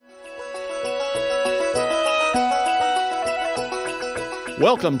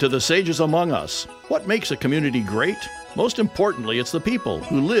Welcome to the Sages Among Us. What makes a community great? Most importantly, it's the people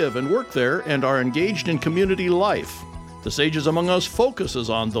who live and work there and are engaged in community life. The Sages Among Us focuses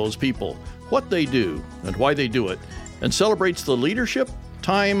on those people, what they do and why they do it, and celebrates the leadership,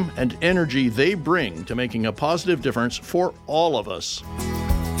 time, and energy they bring to making a positive difference for all of us.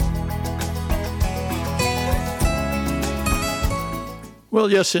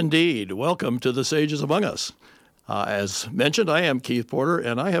 Well, yes, indeed. Welcome to the Sages Among Us. As mentioned, I am Keith Porter,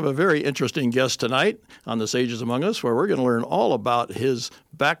 and I have a very interesting guest tonight on the Sages Among Us, where we're going to learn all about his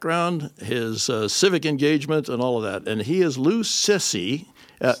background, his civic engagement, and all of that. And he is Lou Ceci.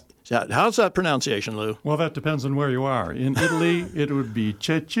 How's that pronunciation, Lou? Well, that depends on where you are. In Italy, it would be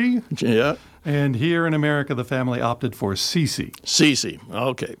Ceci. Yeah. And here in America, the family opted for Ceci. Ceci.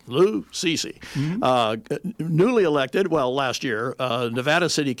 Okay. Lou Ceci. Newly elected, last year, Nevada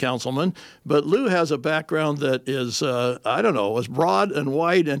City Councilman. But Lou has a background that is, as broad and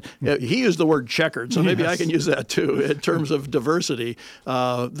wide. And he used the word checkered, so maybe I can use that too in terms of diversity.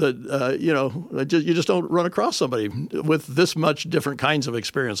 You just don't run across somebody with this much different kinds of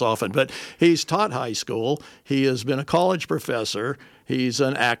experience often. But he's taught high school. He has been a college professor. He's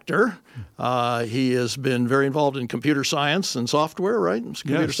an actor. He has been very involved in computer science and software, right?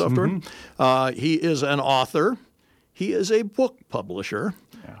 Computer software. Mm-hmm. He is an author. He is a book publisher.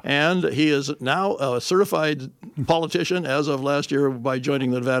 Yeah. And he is now a certified politician as of last year by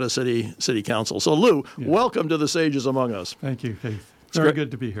joining the Nevada City Council. So, Lou, welcome to the Sages Among Us. Thank you, Keith. Very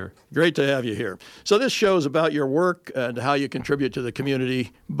good to be here. Great to have you here. So this show is about your work and how you contribute to the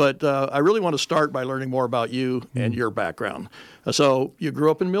community, but I really want to start by learning more about you and your background. So you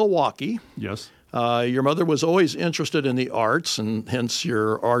grew up in Milwaukee. Yes. Your mother was always interested in the arts, and hence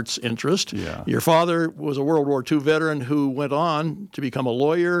your arts interest. Yeah. Your father was a World War II veteran who went on to become a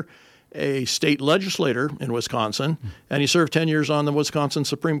lawyer, a state legislator in Wisconsin, and he served 10 years on the Wisconsin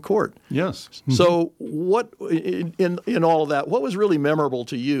Supreme Court. Yes. Mm-hmm. So what, in all of that, what was really memorable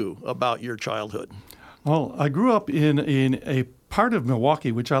to you about your childhood? Well, I grew up in a part of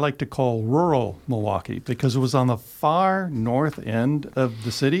Milwaukee, which I like to call rural Milwaukee, because it was on the far north end of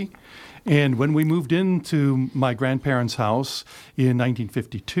the city. And when we moved into my grandparents' house in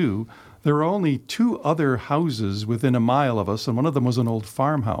 1952, there were only two other houses within a mile of us, and one of them was an old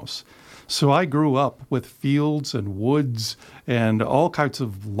farmhouse. So I grew up with fields and woods and all kinds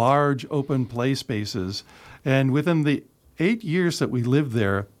of large open play spaces. And within the 8 years that we lived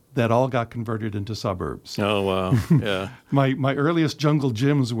there, that all got converted into suburbs. Oh, wow. Yeah. My earliest jungle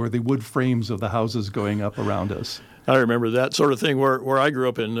gyms were the wood frames of the houses going up around us. I remember that sort of thing where I grew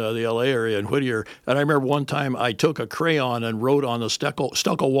up in the L.A. area in Whittier. And I remember one time I took a crayon and wrote on the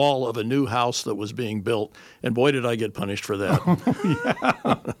stucco wall of a new house that was being built. And boy, did I get punished for that.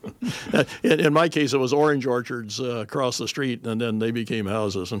 Oh, yeah. in my case, it was orange orchards across the street, and then they became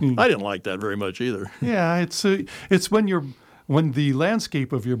houses. And I didn't like that very much either. Yeah, it's when the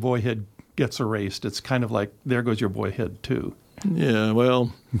landscape of your boyhood gets erased, it's kind of like, there goes your boyhood too. Yeah,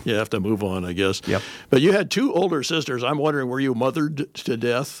 well, you have to move on, I guess. Yep. But you had two older sisters. I'm wondering, were you mothered to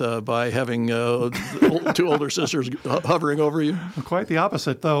death by having two older sisters hovering over you? Quite the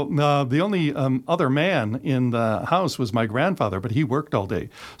opposite, though. The only other man in the house was my grandfather, but he worked all day.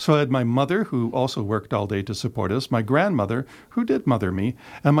 So I had my mother, who also worked all day to support us, my grandmother, who did mother me,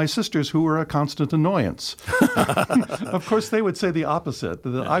 and my sisters, who were a constant annoyance. Of course, they would say the opposite,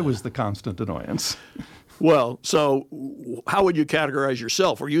 that I was the constant annoyance. Well, so how would you categorize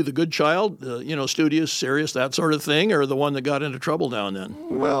yourself? Were you the good child, studious, serious, that sort of thing, or the one that got into trouble now and then?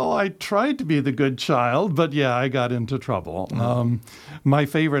 Well, I tried to be the good child, but yeah, I got into trouble. My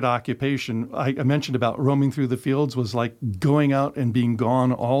favorite occupation, I mentioned about roaming through the fields, was like going out and being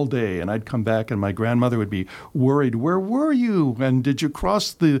gone all day. And I'd come back and my grandmother would be worried, where were you? And did you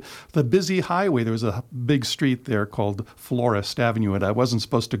cross the busy highway? There was a big street there called Florist Avenue, and I wasn't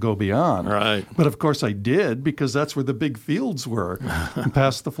supposed to go beyond. Right. But of course I did, because that's where the big fields were. And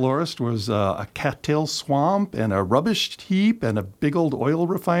past the florist was a cattail swamp and a rubbish heap and a big old oil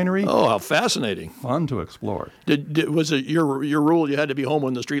refinery. Oh, how fascinating. Fun to explore. Was it your rule you had to be home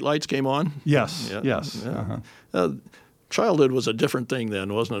when the street lights came on? Yes, yeah. yes. Yeah. Childhood was a different thing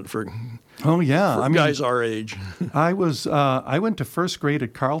then, wasn't it, for guys our age? I went to first grade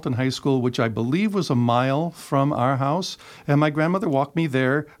at Carleton High School, which I believe was a mile from our house, and my grandmother walked me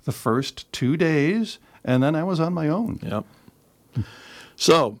there the first 2 days, and then I was on my own. Yep.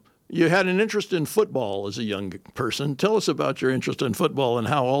 So you had an interest in football as a young person. Tell us about your interest in football and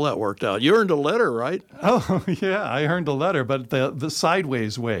how all that worked out. You earned a letter, right? Oh, yeah, I earned a letter, but the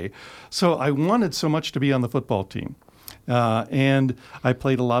sideways way. So I wanted so much to be on the football team. And I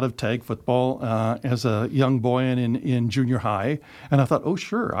played a lot of tag football as a young boy and in junior high. And I thought, oh,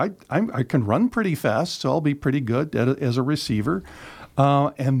 sure, I can run pretty fast, so I'll be pretty good as a receiver.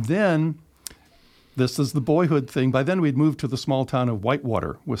 And then, this is the boyhood thing. By then, we'd moved to the small town of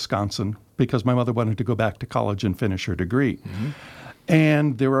Whitewater, Wisconsin, because my mother wanted to go back to college and finish her degree. Mm-hmm.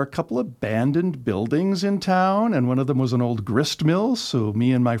 And there were a couple of abandoned buildings in town, and one of them was an old grist mill. So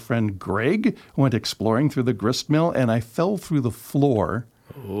me and my friend Greg went exploring through the grist mill, and I fell through the floor.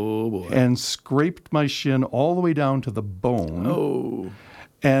 Oh, boy. And scraped my shin all the way down to the bone. Oh.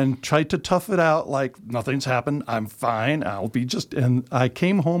 And tried to tough it out like nothing's happened. I'm fine. I'll be just. And I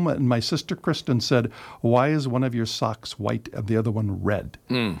came home and my sister Kristen said, "Why is one of your socks white and the other one red?"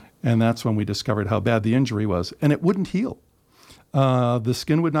 Mm. And that's when we discovered how bad the injury was. And it wouldn't heal. The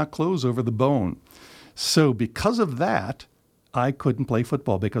skin would not close over the bone. So because of that, I couldn't play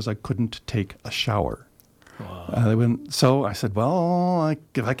football because I couldn't take a shower. Wow. So I said, well,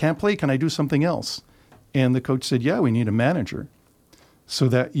 if I can't play, can I do something else? And the coach said, yeah, we need a manager. So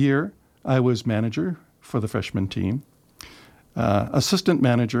that year, I was manager for the freshman team, assistant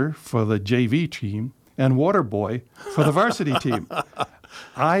manager for the JV team, and water boy for the varsity team.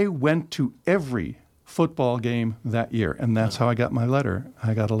 I went to every football game that year, and that's how I got my letter.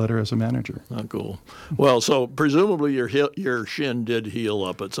 I got a letter as a manager. Oh, cool. Well, so presumably your shin did heal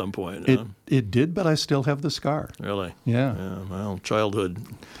up at some point. It did, but I still have the scar. Really? Yeah. Well, childhood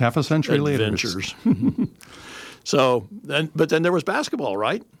half a century adventures. Later. So, but then there was basketball,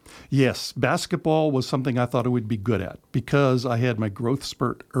 right? Yes, basketball was something I thought I would be good at because I had my growth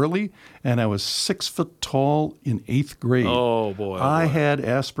spurt early, and I was 6 foot tall in 8th grade. Oh boy! I had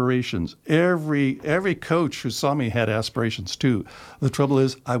aspirations. Every coach who saw me had aspirations too. The trouble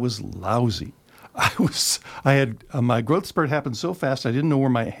is, I was lousy. My growth spurt happened so fast I didn't know where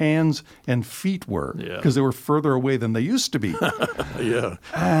my hands and feet were because they were further away than they used to be. Yeah.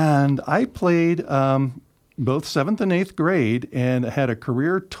 And I played both 7th and 8th grade and had a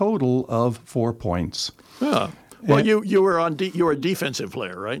career total of 4 points. Yeah. Well, you were a defensive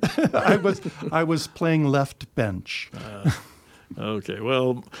player, right? I was playing left bench. Okay.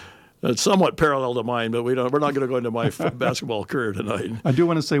 Well, it's somewhat parallel to mine, but we're not going to go into my basketball career tonight. I do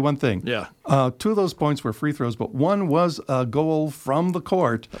want to say one thing. Yeah. 2 of those points were free throws, but one was a goal from the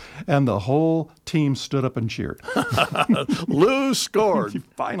court, and the whole team stood up and cheered. Lou scored.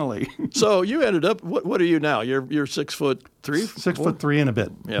 Finally. So you ended up. What are you now? You're 6'3"? 6'3" and a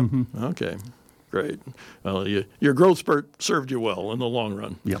bit. Yeah. Mm-hmm. Okay. Great. Well, your growth spurt served you well in the long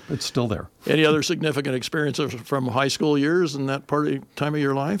run. Yep, it's still there. Any other significant experiences from high school years in that time of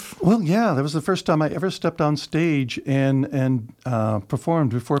your life? Well, yeah, that was the first time I ever stepped on stage and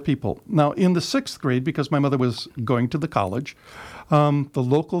performed before people. Now, in the 6th grade, because my mother was going to the college, the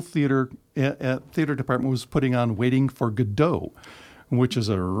local theater department was putting on Waiting for Godot, which is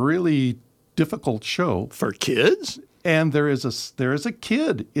a really difficult show. For kids? And there is a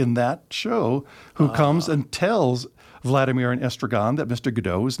kid in that show who comes and tells Vladimir and Estragon that Mr.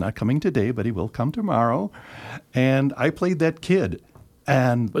 Godot is not coming today, but he will come tomorrow. And I played that kid.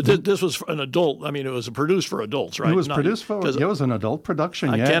 But this was an adult. I mean, it was produced for adults, right? It was it was an adult production.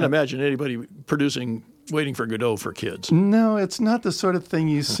 I can't imagine anybody producing Waiting for Godot for kids. No, it's not the sort of thing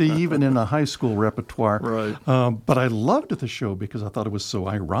you see even in a high school repertoire. Right. But I loved the show because I thought it was so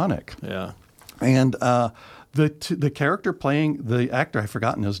ironic. Yeah. And the character playing the actor, I've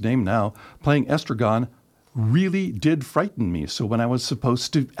forgotten his name now, playing Estragon, really did frighten me. So when I was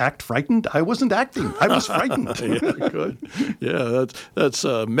supposed to act frightened, I wasn't acting. I was frightened. Yeah, good. Yeah, that's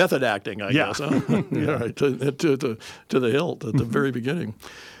method acting, I guess. Huh? Yeah, right. To the hilt at the very beginning.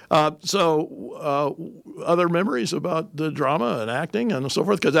 So other memories about the drama and acting and so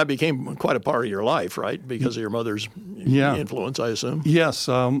forth, because that became quite a part of your life, right? Because of your mother's influence, I assume. Yes.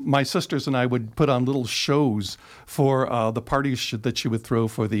 My sisters and I would put on little shows for the parties that she would throw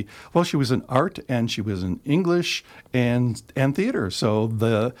for she was in art and she was in English and theater. So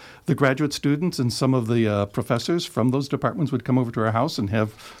the graduate students and some of the professors from those departments would come over to our house and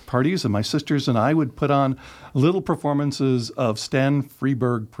have parties, and my sisters and I would put on little performances of Stan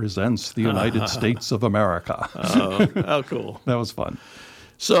Freberg Presents the United States of America. Oh, how cool. That was fun.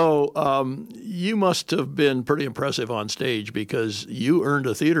 So you must have been pretty impressive on stage because you earned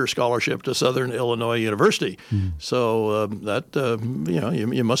a theater scholarship to Southern Illinois University. So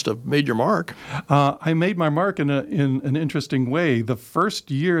you must have made your mark. I made my mark in an interesting way. The first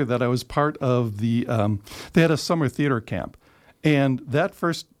year that I was part of they had a summer theater camp. And that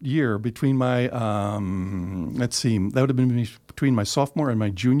first year between my, that would have been between my sophomore and my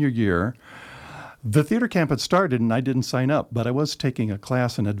junior year, The theater camp had started, and I didn't sign up, but I was taking a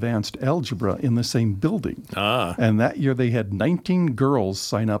class in advanced algebra in the same building. And that year they had 19 girls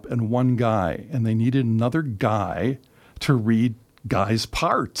sign up and one guy, and they needed another guy to read guys'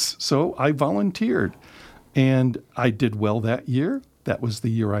 parts. So I volunteered, and I did well that year. That was the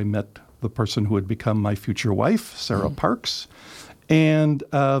year I met the person who would become my future wife, Sarah Parks. And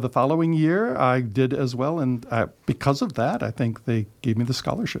the following year, I did as well. And because of that, I think they gave me the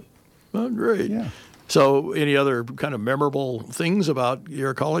scholarship. Oh, great. Yeah. So any other kind of memorable things about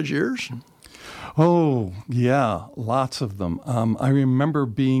your college years? Oh, yeah, lots of them. I remember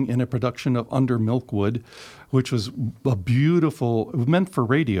being in a production of Under Milkwood, which was a beautiful, meant for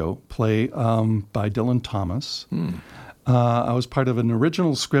radio, play by Dylan Thomas. I was part of an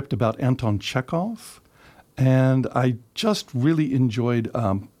original script about Anton Chekhov. And I just really enjoyed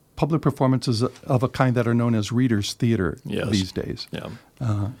public performances of a kind that are known as readers' theater these days. Yeah.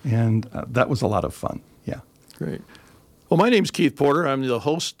 And that was a lot of fun. Yeah. Great. Well, my name's Keith Porter. I'm the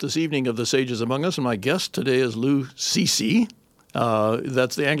host this evening of The Sages Among Us, and my guest today is Lou Ceci.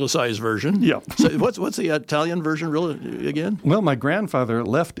 That's the anglicized version. Yeah. So what's the Italian version really again? Well, my grandfather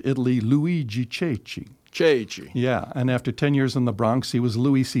left Italy Luigi Ceci. Ceci. Yeah, and after 10 years in the Bronx, he was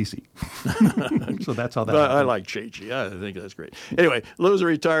Louis Ceci. So that's how that happened. I like Ceci. I think that's great. Anyway, Lou's a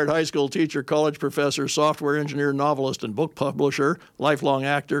retired high school teacher, college professor, software engineer, novelist, and book publisher, lifelong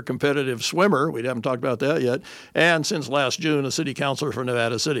actor, competitive swimmer. We haven't talked about that yet. And since last June, a city councilor for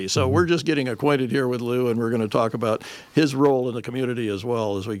Nevada City. So we're just getting acquainted here with Lou, and we're going to talk about his role in the community as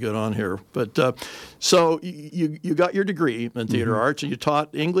well as we get on here. But so you got your degree in theater arts, and you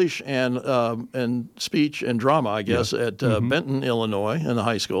taught English and speech and drama, I guess, at Benton, Illinois, in the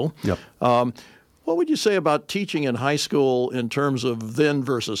high school. Yep. What would you say about teaching in high school in terms of then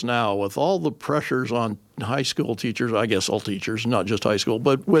versus now, with all the pressures on high school teachers, I guess all teachers, not just high school,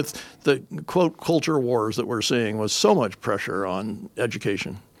 but with the, quote, culture wars that we're seeing, with so much pressure on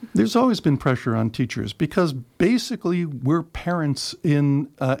education? There's always been pressure on teachers because basically we're parents in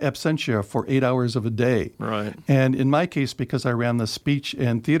absentia for 8 hours of a day. Right. And in my case, because I ran the speech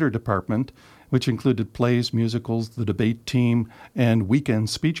and theater department, which included plays, musicals, the debate team, and weekend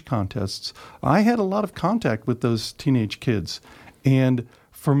speech contests, I had a lot of contact with those teenage kids. And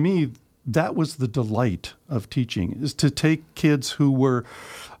for me, that was the delight of teaching, is to take kids who were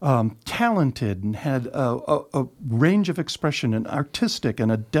talented and had a range of expression and artistic and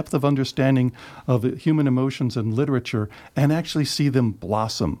a depth of understanding of human emotions and literature and actually see them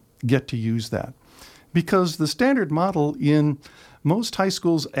blossom, get to use that. Because the standard model in most high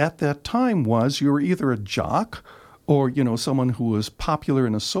schools at that time was you were either a jock or, someone who was popular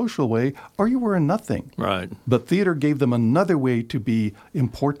in a social way, or you were a nothing. Right. But theater gave them another way to be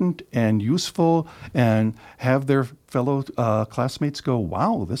important and useful and have their fellow classmates go,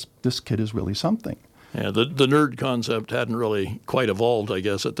 wow, this kid is really something. Yeah, the nerd concept hadn't really quite evolved, I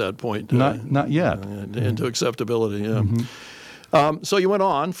guess, at that point. Not yet. Into acceptability, yeah. So you went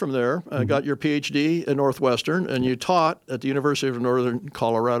on from there, got your PhD at Northwestern, and you taught at the University of Northern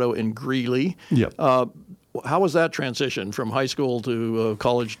Colorado in Greeley. Yep. How was that transition from high school to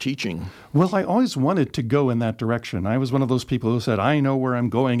college teaching? Well, I always wanted to go in that direction. I was one of those people who said, I know where I'm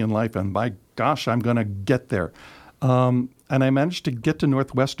going in life, and by gosh, I'm going to get there. And I managed to get to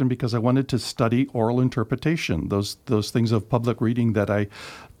Northwestern because I wanted to study oral interpretation, those things of public reading that I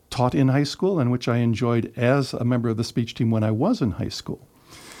taught in high school and which I enjoyed as a member of the speech team when I was in high school.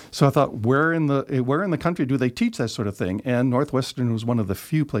 So I thought, where in the country do they teach that sort of thing? And Northwestern was one of the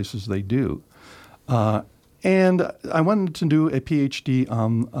few places they do. And I wanted to do a PhD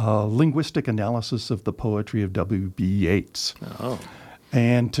on linguistic analysis of the poetry of W.B. Yeats. Oh.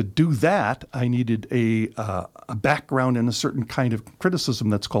 And to do that, I needed a background in a certain kind of criticism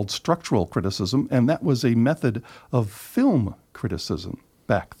that's called structural criticism, and that was a method of film criticism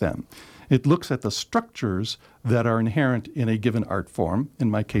back then. It looks at the structures that are inherent in a given art form, in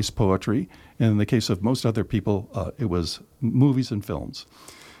my case, poetry. In the case of most other people, it was movies and films.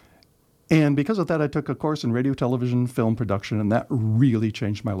 And because of that, I took a course in radio, television, film production, and that really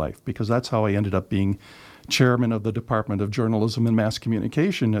changed my life because that's how I ended up being chairman of the Department of Journalism and Mass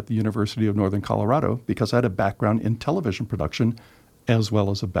Communication at the University of Northern Colorado because I had a background in television production as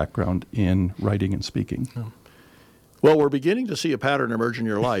well as a background in writing and speaking. Oh. Well, we're beginning to see a pattern emerge in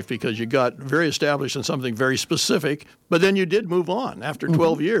your life because you got very established in something very specific, but then you did move on. After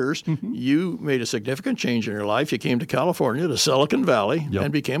 12 years, you made a significant change in your life. You came to California, to Silicon Valley,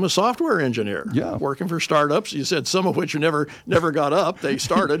 and became a software engineer, working for startups. You said some of which you never got up. They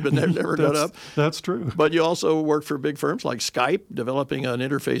started, but never got up. That's true. But you also worked for big firms like Skype, developing an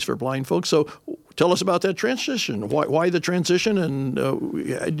interface for blind folks. So tell us about that transition. Why the transition, and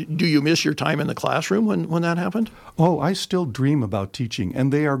do you miss your time in the classroom when that happened? Oh, I still dream about teaching,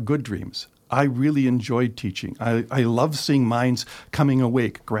 and they are good dreams. I really enjoyed teaching. I love seeing minds coming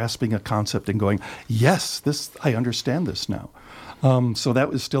awake, grasping a concept and going, yes, I understand this now. So that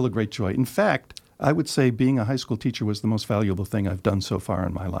was still a great joy. In fact, I would say being a high school teacher was the most valuable thing I've done so far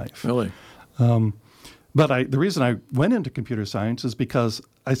in my life. Really? But the reason I went into computer science is because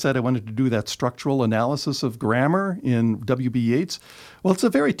I said I wanted to do that structural analysis of grammar in W.B. Yeats. Well, it's a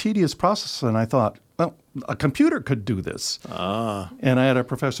very tedious process, and I thought, well, a computer could do this. And I had a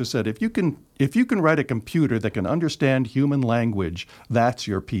professor said, if you can write a computer that can understand human language, that's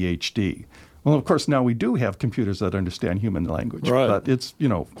your PhD. Well, of course, now we do have computers that understand human language, right. But it's,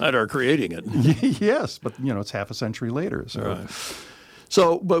 that are creating it. Yes, but, it's half a century later. So. Right.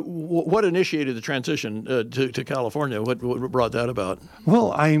 So, but what initiated the transition to California? What brought that about?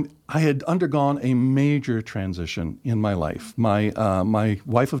 Well, I had undergone a major transition in my life. My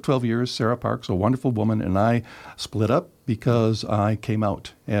wife of 12 years, Sarah Parks, a wonderful woman, and I split up because I came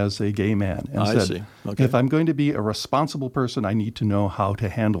out as a gay man and said, okay. If I'm going to be a responsible person, I need to know how to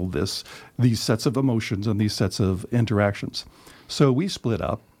handle these sets of emotions and these sets of interactions. So we split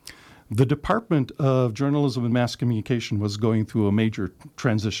up. The Department of Journalism and Mass Communication was going through a major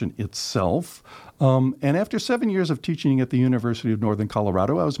transition itself. And after 7 years of teaching at the University of Northern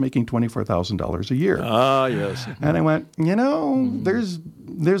Colorado, I was making $24,000 a year. Ah, yes. And I went,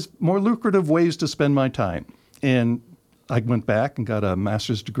 there's more lucrative ways to spend my time. And I went back and got a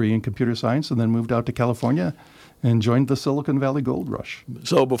master's degree in computer science and then moved out to California and joined the Silicon Valley Gold Rush.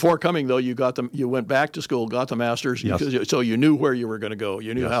 So before coming, though, you went back to school, got the master's, yes. So you knew where you were going to go.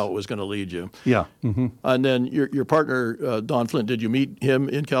 You knew yes. how it was going to lead you. Yeah. Mm-hmm. And then your partner, Don Flint, did you meet him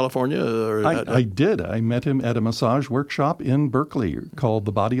in California? I did. I met him at a massage workshop in Berkeley called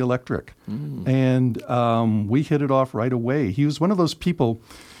The Body Electric. And we hit it off right away. He was one of those people.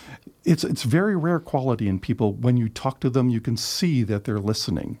 It's very rare quality in people. When you talk to them, you can see that they're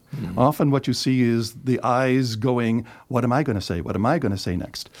listening. Often what you see is the eyes going, what am I going to say? What am I going to say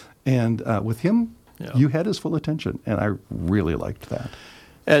next? And with him, you had his full attention, and I really liked that.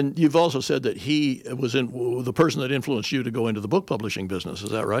 And you've also said that he was the person that influenced you to go into the book publishing business. Is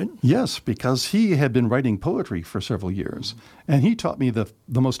that right? Yes, because he had been writing poetry for several years. And he taught me the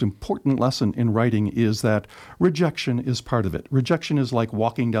most important lesson in writing is that rejection is part of it. Rejection is like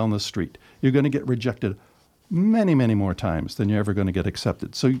walking down the street. You're going to get rejected many, many more times than you're ever going to get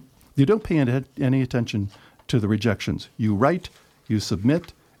accepted. So you don't pay any attention to the rejections. You write, you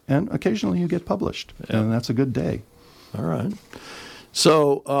submit, and occasionally you get published. Yeah. And that's a good day. All right.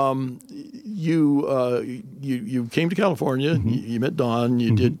 So you came to California. You met Don.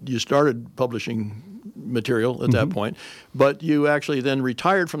 You started publishing material at that point, but you actually then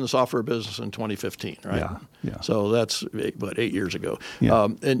retired from the software business in 2015, right? Yeah. So that's 8 years ago. Yeah.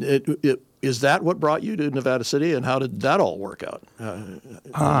 And is that what brought you to Nevada City, and how did that all work out in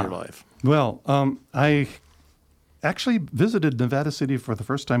your life? Well, I actually visited Nevada City for the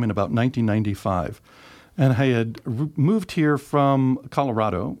first time in about 1995. And I had moved here from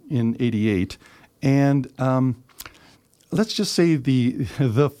Colorado in '88, and let's just say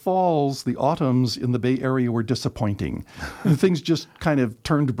the falls, the autumns in the Bay Area were disappointing. Things just kind of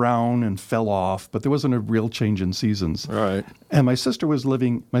turned brown and fell off, but there wasn't a real change in seasons. Right. And my sister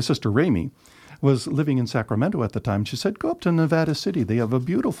Ramey, was living in Sacramento at the time. She said, go up to Nevada City. They have a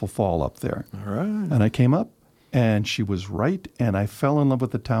beautiful fall up there. All right. And I came up, and she was right, and I fell in love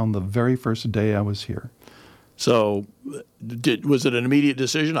with the town the very first day I was here. So was it an immediate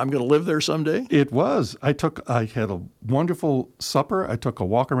decision? I'm going to live there someday? It was. I had a wonderful supper. I took a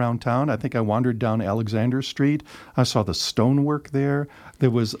walk around town. I think I wandered down Alexander Street. I saw the stonework there.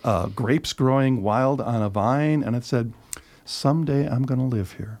 There was grapes growing wild on a vine. And it said, someday I'm going to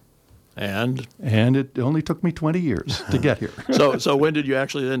live here. And it only took me 20 years to get here. So when did you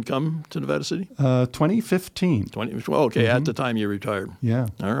actually then come to Nevada City? 2015. Okay, at the time you retired. Yeah.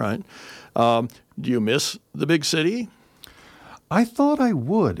 All right. Do you miss the big city? I thought I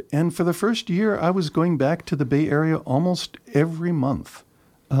would. And for the first year, I was going back to the Bay Area almost every month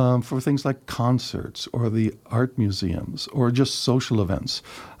for things like concerts or the art museums or just social events.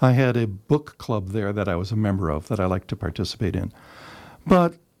 I had a book club there that I was a member of that I liked to participate in.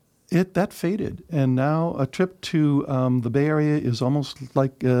 But that faded, and now a trip to the Bay Area is almost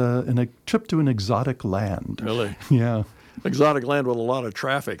like a trip to an exotic land. Really? Yeah. Exotic land with a lot of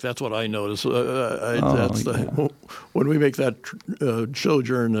traffic. That's what I notice. When we make that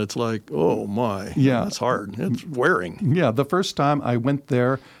sojourn, it's like, oh my, that's hard. It's wearing. Yeah, the first time I went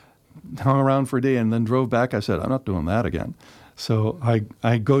there, hung around for a day, and then drove back, I said, I'm not doing that again. So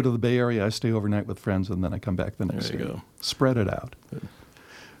I go to the Bay Area, I stay overnight with friends, and then I come back the next day. There you go. Spread it out.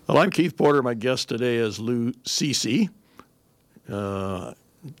 Well, I'm Keith Porter. My guest today is Lou Ceci.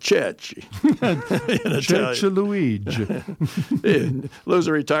 Ceci. Ceci Luigi. Lou's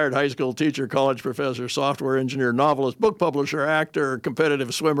a retired high school teacher, college professor, software engineer, novelist, book publisher, actor,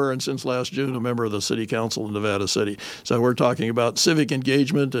 competitive swimmer, and since last June, a member of the City Council in Nevada City. So we're talking about civic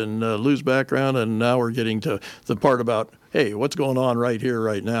engagement and Lou's background, and now we're getting to the part about, hey, what's going on right here,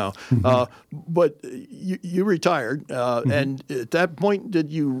 right now? But you retired, and at that point,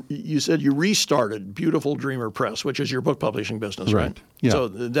 you said you restarted Beautiful Dreamer Press, which is your book publishing business, right? Yeah. So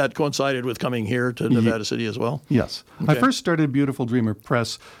that coincided with coming here to Nevada City as well? Yes. Okay. I first started Beautiful Dreamer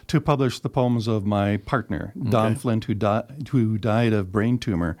Press to publish the poems of my partner, Don Flint, who died of brain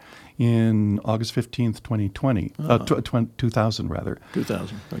tumor in August 15th, 2000 rather.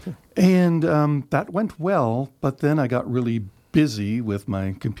 2000, okay. And that went well, but then I got really busy with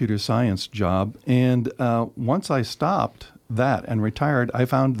my computer science job. And once I stopped that and retired, I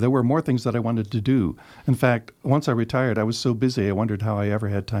found there were more things that I wanted to do. In fact, once I retired, I was so busy, I wondered how I ever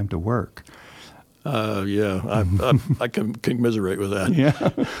had time to work. I can commiserate with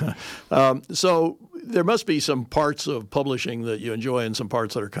that. Yeah. So there must be some parts of publishing that you enjoy and some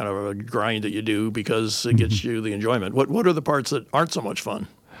parts that are kind of a grind that you do because it gets you the enjoyment. What are the parts that aren't so much fun?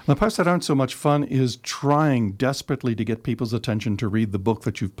 The parts that aren't so much fun is trying desperately to get people's attention to read the book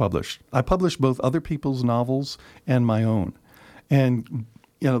that you've published. I publish both other people's novels and my own. And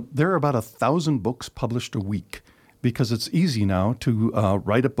there are about 1,000 books published a week because it's easy now to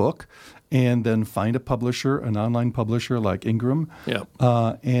write a book and then find a publisher, an online publisher like Ingram,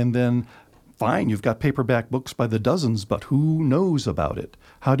 and then fine, you've got paperback books by the dozens, but who knows about it?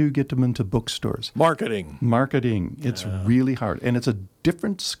 How do you get them into bookstores? Marketing. It's really hard. And it's a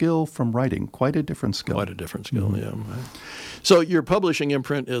different skill from writing, quite a different skill. Yeah. So your publishing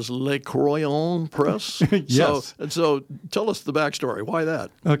imprint is Le Croyant Press? Yes. So tell us the backstory. Why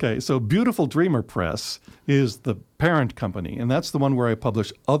that? Okay, so Beautiful Dreamer Press is the parent company, and that's the one where I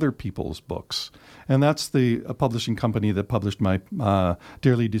publish other people's books. And that's the publishing company that published my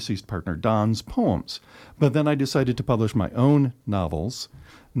dearly deceased partner Don's poems. But then I decided to publish my own novels,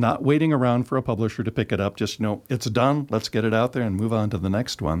 not waiting around for a publisher to pick it up. Just, it's done. Let's get it out there and move on to the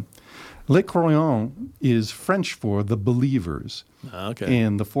next one. Les Croyants is French for the believers. Okay.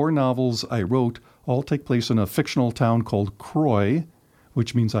 And the 4 novels I wrote all take place in a fictional town called Croy,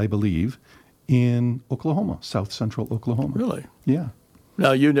 which means I believe, in Oklahoma, south central Oklahoma. Really? Yeah.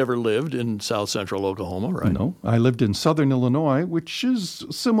 Now, you never lived in south central Oklahoma, right? No. I lived in southern Illinois, which is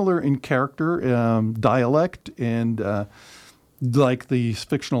similar in character, dialect, and like the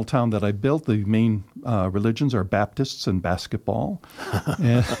fictional town that I built, the main religions are Baptists and basketball.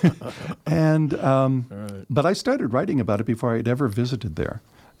 But I started writing about it before I'd ever visited there.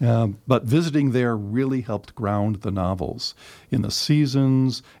 But visiting there really helped ground the novels in the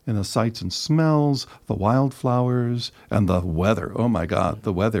seasons, in the sights and smells, the wildflowers, and the weather. Oh, my God,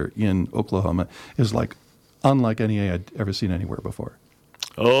 the weather in Oklahoma is unlike any I'd ever seen anywhere before.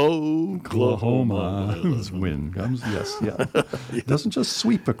 Oklahoma. As wind comes, yes, yeah. It doesn't just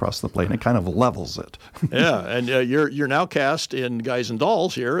sweep across the plain, it kind of levels it. Yeah, and you're now cast in Guys and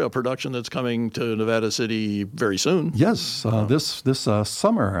Dolls here, a production that's coming to Nevada City very soon. Yes, this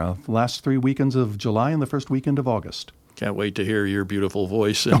summer, last 3 weekends of July and the first weekend of August. Can't wait to hear your beautiful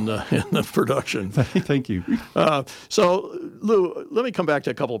voice in the production. Thank you. So, Lou, let me come back to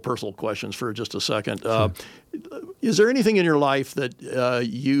a couple of personal questions for just a second. Sure. Is there anything in your life that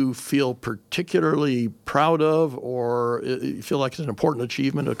you feel particularly proud of or you feel like it's an important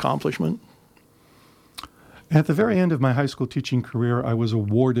achievement, accomplishment? At the very end of my high school teaching career, I was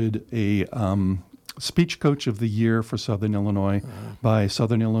awarded a Speech Coach of the Year for Southern Illinois by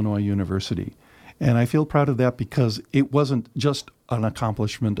Southern Illinois University. And I feel proud of that because it wasn't just an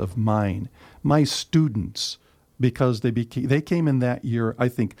accomplishment of mine. My students, because they came in that year, I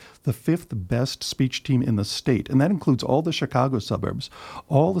think, the 5th best speech team in the state. And that includes all the Chicago suburbs,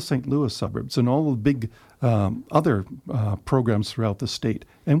 all the St. Louis suburbs, and all the big other programs throughout the state.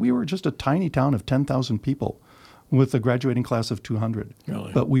 And we were just a tiny town of 10,000 people with a graduating class of 200.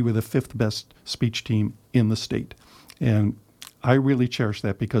 Really? But we were the 5th best speech team in the state. And I really cherish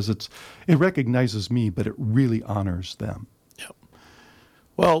that because it recognizes me, but it really honors them. Yep.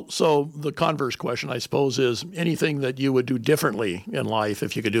 Well, so the converse question, I suppose, is anything that you would do differently in life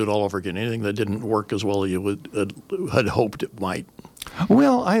if you could do it all over again? Anything that didn't work as well as you had hoped it might?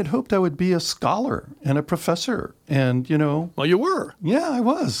 Well, I had hoped I would be a scholar and a professor, and Well, you were. Yeah, I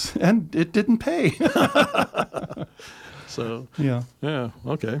was, and it didn't pay. So yeah,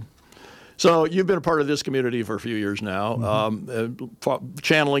 okay. So you've been a part of this community for a few years now,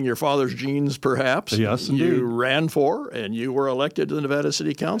 channeling your father's genes, perhaps. Yes, indeed. You ran for and you were elected to the Nevada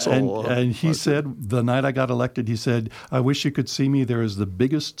City Council. And he said, the night I got elected, he said, "I wish you could see me. There is the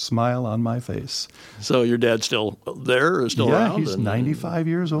biggest smile on my face." So your dad's still there, or still around? Yeah, he's 95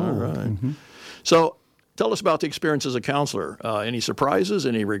 years old. All right. So tell us about the experience as a counselor. Any surprises,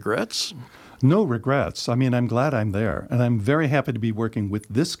 any regrets? No regrets. I mean, I'm glad I'm there, and I'm very happy to be working with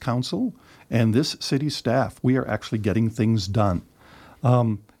this council and this city staff. We are actually getting things done.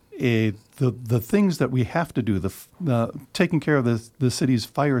 The things that we have to do, taking care of the city's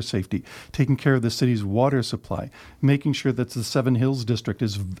fire safety, taking care of the city's water supply, making sure that the Seven Hills District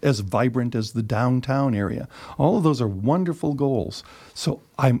is as vibrant as the downtown area. All of those are wonderful goals. So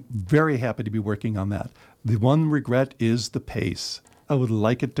I'm very happy to be working on that. The one regret is the pace. I would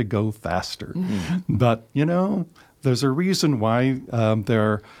like it to go faster. But, there's a reason why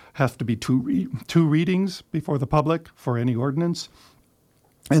there have to be two readings before the public for any ordinance.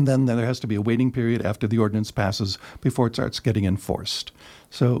 And then there has to be a waiting period after the ordinance passes before it starts getting enforced.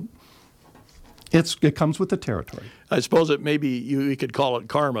 So it comes with the territory. I suppose it maybe you could call it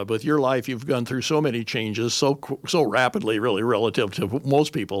karma, but with your life, you've gone through so many changes so rapidly, really, relative to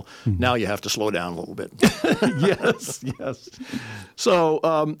most people. Now you have to slow down a little bit. Yes. So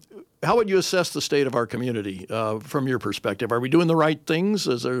how would you assess the state of our community from your perspective? Are we doing the right things?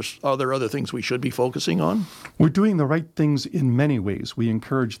 Are there other things we should be focusing on? We're doing the right things in many ways. We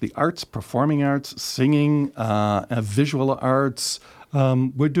encourage the arts, performing arts, singing, visual arts.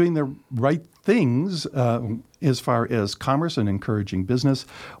 We're doing the right things as far as commerce and encouraging business.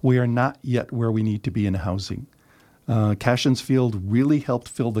 We are not yet where we need to be in housing. Cashin's Field really helped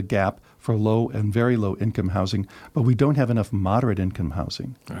fill the gap for low and very low income housing, but we don't have enough moderate income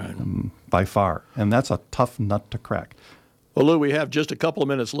housing by far, and that's a tough nut to crack. Well, Lou, we have just a couple of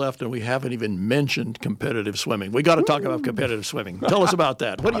minutes left, and we haven't even mentioned competitive swimming. We got to talk about competitive swimming. Tell us about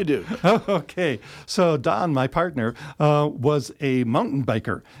that. What do you do? Okay. So Don, my partner, was a mountain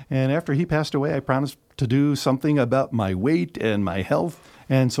biker, and after he passed away, I promised to do something about my weight and my health,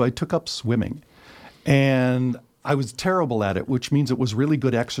 and so I took up swimming. And I was terrible at it, which means it was really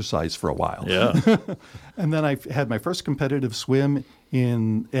good exercise for a while. Yeah. And then I had my first competitive swim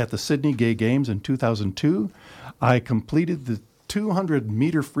at the Sydney Gay Games in 2002. I completed the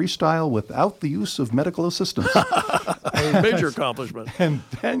 200-meter freestyle without the use of medical assistance. A major accomplishment. And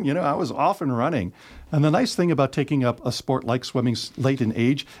then, I was off and running. And the nice thing about taking up a sport like swimming late in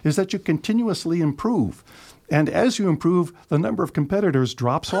age is that you continuously improve. And as you improve, the number of competitors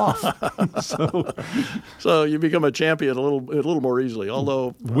drops off. So you become a champion a little more easily.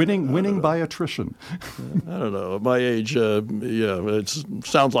 Although winning by attrition. I don't know. At my age, it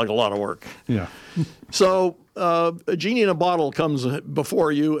sounds like a lot of work. Yeah. So a genie in a bottle comes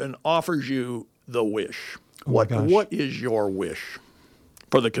before you and offers you the wish. What is your wish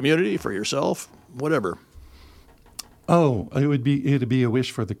for the community, for yourself, whatever? Oh, it'd be a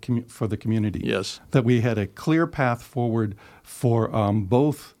wish for the community. Yes, that we had a clear path forward for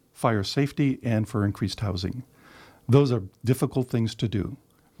both fire safety and for increased housing. Those are difficult things to do.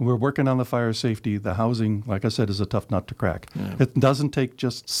 We're working on the fire safety. The housing, like I said, is a tough nut to crack. Yeah. It doesn't take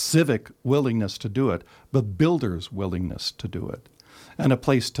just civic willingness to do it, but builders' willingness to do it, and a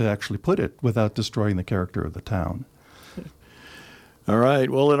place to actually put it without destroying the character of the town. All right.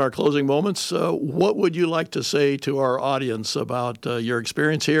 Well, in our closing moments, what would you like to say to our audience about your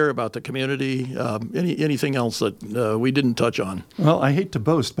experience here, about the community, anything else that we didn't touch on? Well, I hate to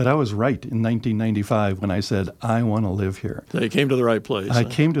boast, but I was right in 1995 when I said, I want to live here. So you came to the right place. I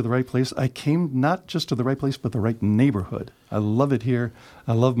came to the right place. I came not just to the right place, but the right neighborhood. I love it here.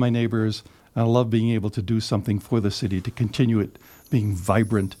 I love my neighbors. I love being able to do something for the city to continue it being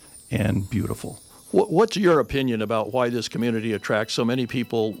vibrant and beautiful. What's your opinion about why this community attracts so many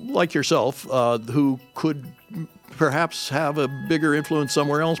people like yourself who could perhaps have a bigger influence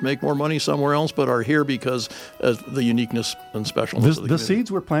somewhere else, make more money somewhere else, but are here because of the uniqueness and specialness of the community? The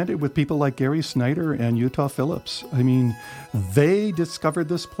seeds were planted with people like Gary Snyder and Utah Phillips. I mean, they discovered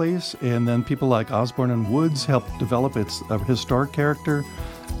this place, and then people like Osborne and Woods helped develop its historic character.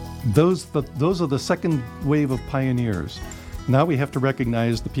 Those are the second wave of pioneers. Now we have to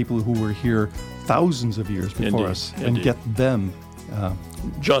recognize the people who were here thousands of years before us and get them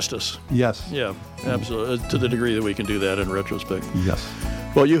justice. Yes. Yeah, absolutely. To the degree that we can do that in retrospect. Yes.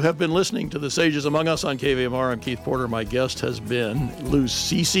 Well, you have been listening to The Sages Among Us on KVMR. I'm Keith Porter. My guest has been Lou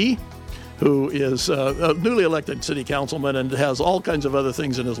Ceci, who is a newly elected city councilman and has all kinds of other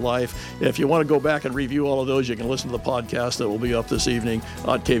things in his life. If you want to go back and review all of those, you can listen to the podcast that will be up this evening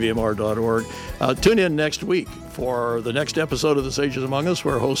on kvmr.org. Tune in next week for the next episode of The Sages Among Us,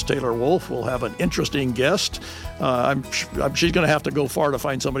 where host Taylor Wolfe will have an interesting guest. She's going to have to go far to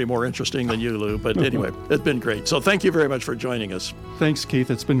find somebody more interesting than you, Lou. But anyway, it's been great. So thank you very much for joining us. Thanks,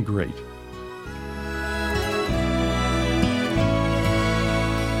 Keith. It's been great.